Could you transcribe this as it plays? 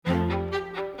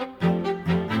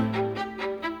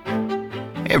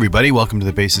Hey everybody, welcome to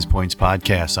the Basis Points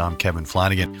Podcast. I'm Kevin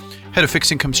Flanagan, head of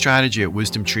fixed income strategy at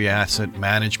WisdomTree Asset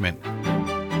Management.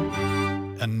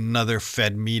 Another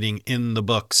Fed meeting in the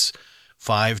books.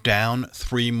 5 down,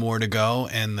 3 more to go,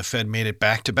 and the Fed made it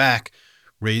back-to-back,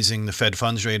 raising the Fed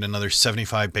funds rate another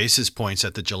 75 basis points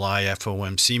at the July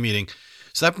FOMC meeting.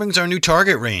 So that brings our new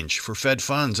target range for Fed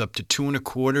funds up to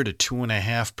 2.25% to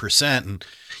 2.5%. And,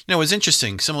 it was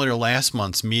interesting. Similar to last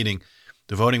month's meeting,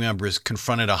 the voting members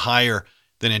confronted a higher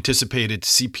than anticipated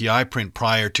CPI print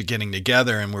prior to getting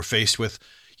together, and we're faced with,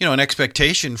 an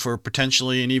expectation for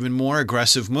potentially an even more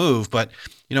aggressive move. But,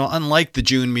 unlike the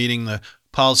June meeting, the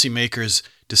policymakers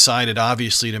decided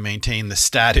obviously to maintain the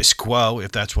status quo,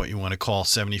 if that's what you want to call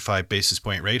 75 basis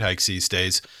point rate hikes these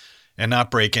days, and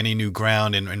not break any new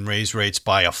ground and raise rates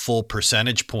by a full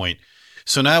percentage point.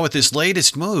 So now with this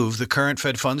latest move, the current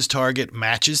Fed funds target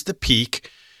matches the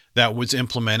peak that was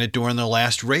implemented during the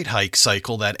last rate hike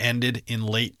cycle that ended in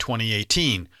late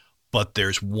 2018. But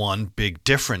there's one big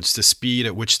difference: the speed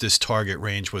at which this target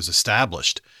range was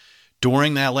established.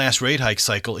 During that last rate hike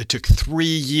cycle, it took 3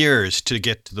 years to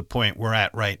get to the point we're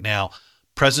at right now.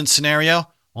 Present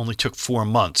scenario only took 4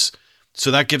 months. So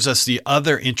that gives us the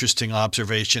other interesting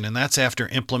observation, and that's after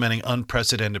implementing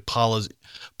unprecedented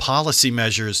policy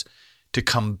measures to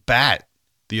combat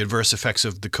the adverse effects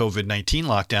of the COVID-19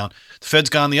 lockdown, the Fed's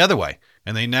gone the other way,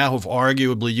 and they now have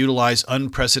arguably utilized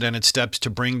unprecedented steps to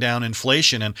bring down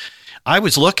inflation. And I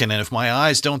was looking, and if my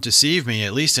eyes don't deceive me,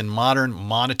 at least in modern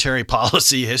monetary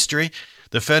policy history,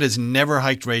 the Fed has never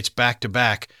hiked rates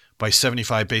back-to-back by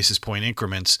 75 basis point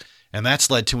increments, and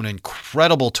that's led to an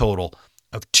incredible total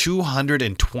of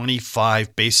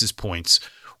 225 basis points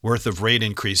worth of rate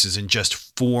increases in just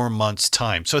 4 months'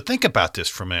 time. So think about this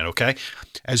for a minute, okay?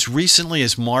 As recently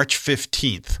as March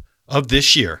 15th of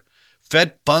this year,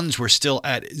 Fed funds were still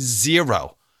at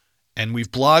 0. And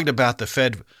we've blogged about the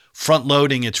Fed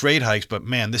front-loading its rate hikes, but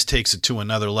man, this takes it to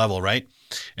another level, right?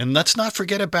 And let's not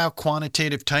forget about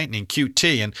quantitative tightening,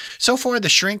 QT. And so far, the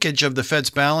shrinkage of the Fed's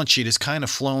balance sheet has kind of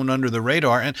flown under the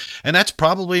radar. And that's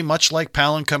probably much like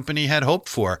Powell and Company had hoped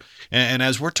for. And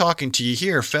as we're talking to you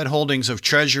here, Fed holdings of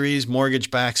treasuries,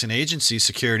 mortgage backs, and agency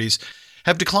securities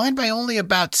have declined by only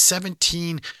about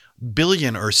 17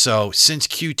 billion or so since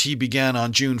QT began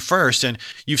on June 1st. And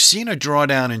you've seen a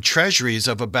drawdown in treasuries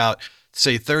of about,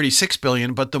 say, 36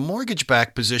 billion, but the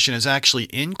mortgage-backed position has actually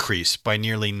increased by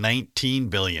nearly 19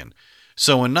 billion.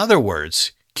 So in other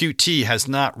words, QT has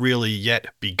not really yet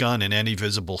begun in any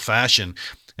visible fashion.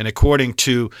 And according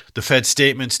to the Fed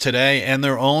statements today and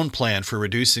their own plan for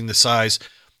reducing the size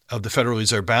of the Federal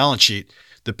Reserve balance sheet,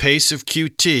 the pace of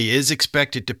QT is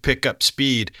expected to pick up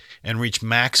speed and reach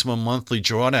maximum monthly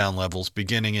drawdown levels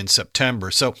beginning in September.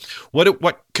 So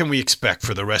what can we expect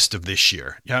for the rest of this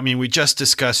year? I mean, we just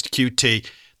discussed QT.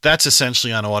 That's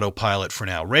essentially on autopilot for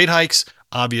now. Rate hikes,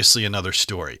 obviously another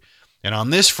story. And on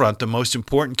this front, the most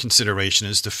important consideration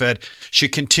is the Fed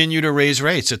should continue to raise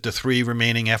rates at the 3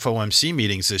 remaining FOMC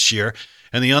meetings this year.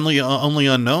 And the only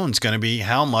unknown is going to be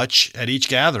how much at each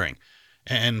gathering.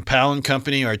 And Powell and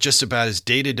Company are just about as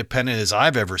data dependent as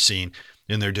I've ever seen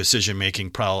in their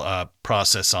decision-making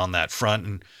process on that front.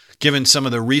 And given some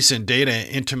of the recent data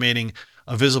intimating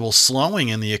a visible slowing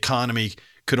in the economy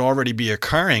could already be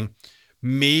occurring,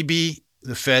 maybe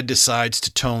the Fed decides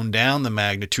to tone down the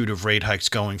magnitude of rate hikes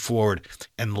going forward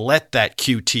and let that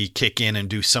QT kick in and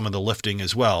do some of the lifting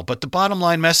as well. But the bottom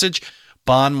line message,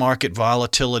 bond market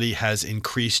volatility has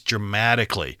increased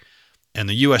dramatically, and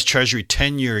the U.S. Treasury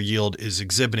 10-year yield is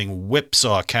exhibiting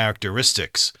whipsaw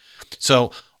characteristics.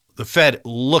 So the Fed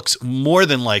looks more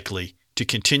than likely to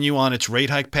continue on its rate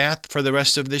hike path for the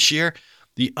rest of this year.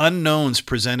 The unknowns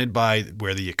presented by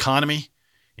where the economy,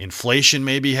 inflation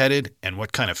may be headed, and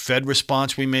what kind of Fed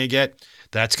response we may get,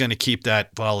 that's going to keep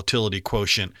that volatility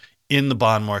quotient in the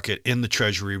bond market, in the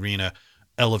Treasury arena,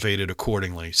 elevated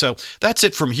accordingly. So that's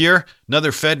it from here.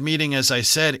 Another Fed meeting, as I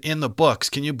said, in the books.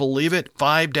 Can you believe it?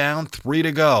 5 down, 3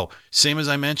 to go. Same as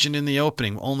I mentioned in the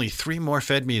opening, only 3 more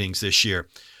Fed meetings this year.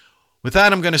 With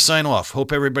that, I'm going to sign off.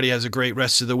 Hope everybody has a great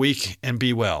rest of the week and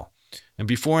be well. And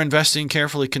before investing,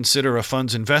 carefully consider a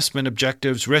fund's investment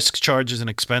objectives, risks, charges, and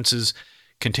expenses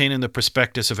contained in the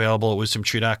prospectus available at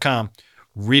wisdomtree.com.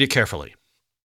 Read it carefully.